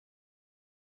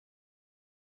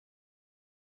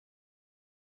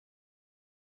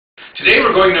Today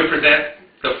we're going to present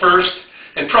the first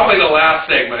and probably the last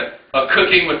segment of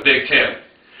Cooking with Big Tim.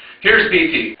 Here's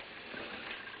BT.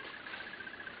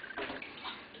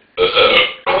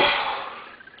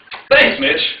 Thanks,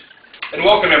 Mitch, and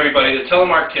welcome everybody to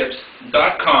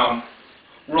telemarktips.com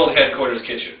World Headquarters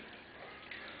Kitchen.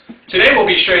 Today we'll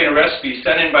be sharing a recipe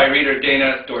sent in by reader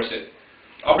Dana Dorset.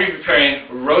 I'll be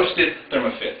preparing roasted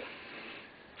thermofit.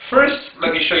 First,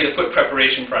 let me show you the foot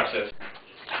preparation process.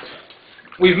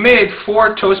 We've made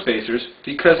 4 toe spacers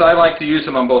because I like to use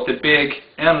them on both the big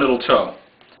and little toe.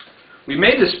 We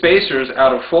made the spacers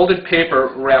out of folded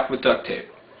paper wrapped with duct tape.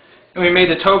 And we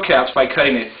made the toe caps by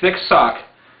cutting a thick sock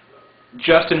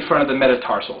just in front of the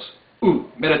metatarsals. Ooh,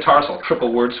 metatarsal,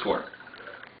 triple word score.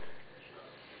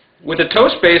 With the toe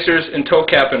spacers and toe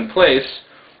cap in place,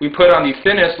 we put on the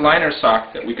thinnest liner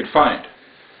sock that we could find.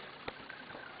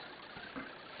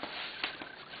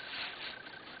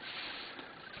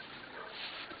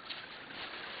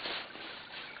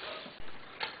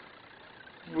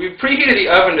 We've preheated the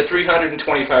oven to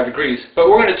 325 degrees, but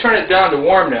we're going to turn it down to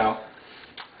warm now.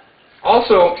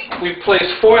 Also, we've placed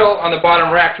foil on the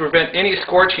bottom rack to prevent any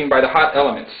scorching by the hot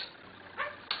elements.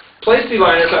 Place the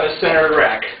liners on the center of the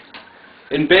rack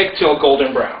and bake till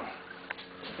golden brown.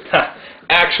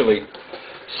 Actually,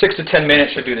 6 to 10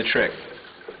 minutes should do the trick.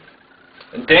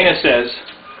 And Dana says,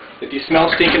 if you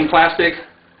smell stinking plastic,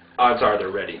 odds are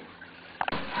they're ready.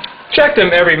 Check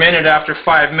them every minute after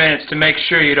 5 minutes to make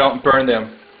sure you don't burn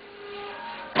them.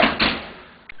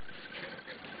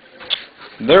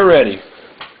 They're ready.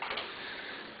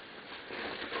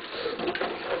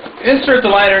 Insert the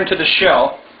liner into the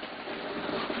shell.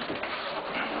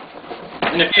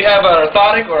 And if you have an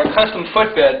orthotic or a custom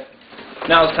footbed,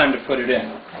 now it's time to put it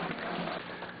in.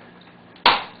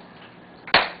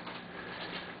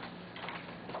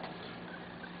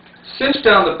 Cinch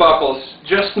down the buckles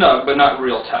just snug but not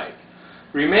real tight.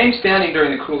 Remain standing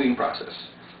during the cooling process.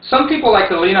 Some people like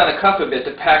to lean on the cuff a bit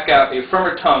to pack out a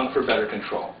firmer tongue for better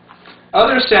control.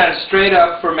 Others stand straight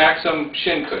up for maximum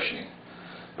shin cushioning.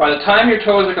 By the time your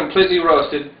toes are completely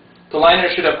roasted, the liner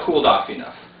should have cooled off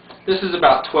enough. This is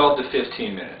about 12 to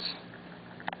 15 minutes.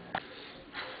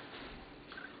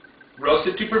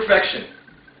 Roasted to perfection.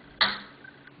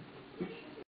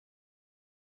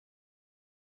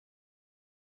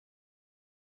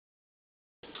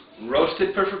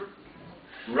 Roasted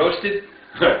roasted.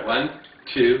 1,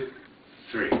 2,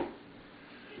 3.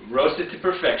 Roasted to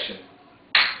perfection.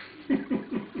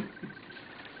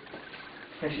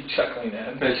 Where's he chuckling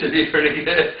at? That should be pretty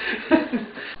good.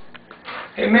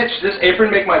 Hey Mitch, does this apron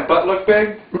make my butt look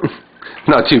big?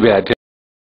 Not too bad, Tim.